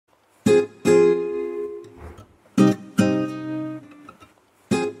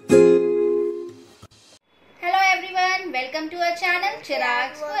channel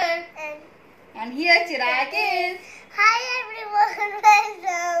Chirag's World. And here Chirag is. Hi everyone,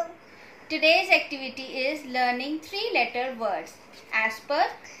 welcome. Today's activity is learning 3-letter words as per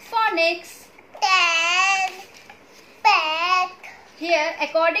phonics. Ten, pet. Here,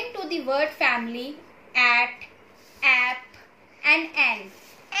 according to the word family, at, app, and an.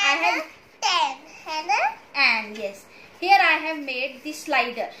 I have ten. and yes. Here I have made the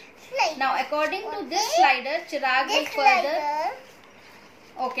slider. Now, according to this slider, Chirag will further.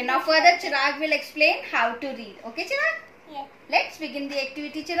 Okay, now further Chirag will explain how to read. Okay, Chirag? Yes. Let's begin the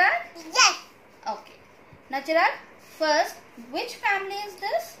activity, Chirag. Yes. Okay. Now, Chirag, first, which family is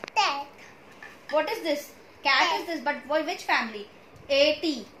this? Cat. What is this? Cat is this, but which family?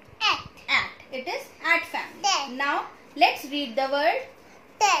 A-T. At. At. It is at family. Cat. Now, let's read the word.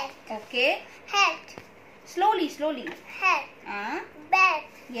 Cat. Okay. Hat. Slowly, slowly. Hat. Bat.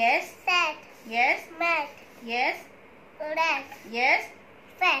 Yes. Sat. Yes. Mat. Yes. Rat. Yes.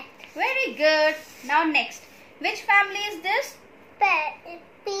 Fat. Very good. Now, next. Which family is this?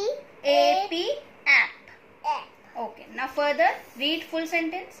 P. A-P. App. App. Okay. Now, further, read full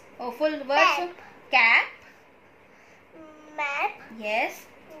sentence. Or full words. Cap. Cap. Map. Yes.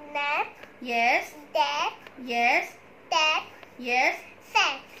 Nap. Yes. Dap. Yes. Tap. Yes.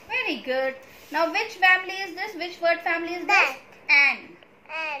 Sat. Very good. Now, which family is this? Which word family is this? Bat. An.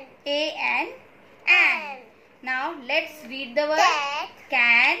 And. A-N. An. Now, let's read the word. Cat.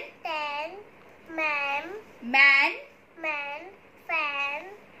 Can. Ten. Man. Man. Man. Fan.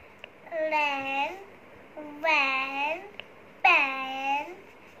 Ran. Van. Pan.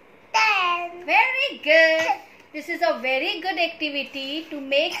 Ten. Very good. This is a very good activity to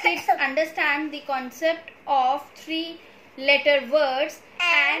make kids understand the concept of 3-letter words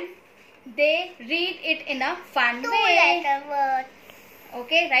and they read it in a fun way. 2-letter words.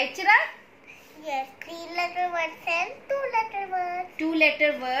 Okay, right, Chirag? Yes, 3-letter words and 2-letter words.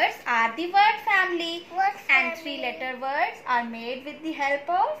 2-letter words are the word family Word and family. 3-letter words are made with the help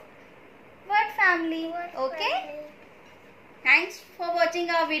of word family. Word Okay? family. Thanks for watching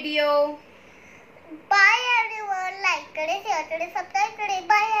our video. Bye everyone. Like करे, share करे, subscribe करे.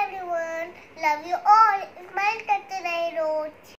 Bye everyone. Love you all. Smile करते रहे रोज.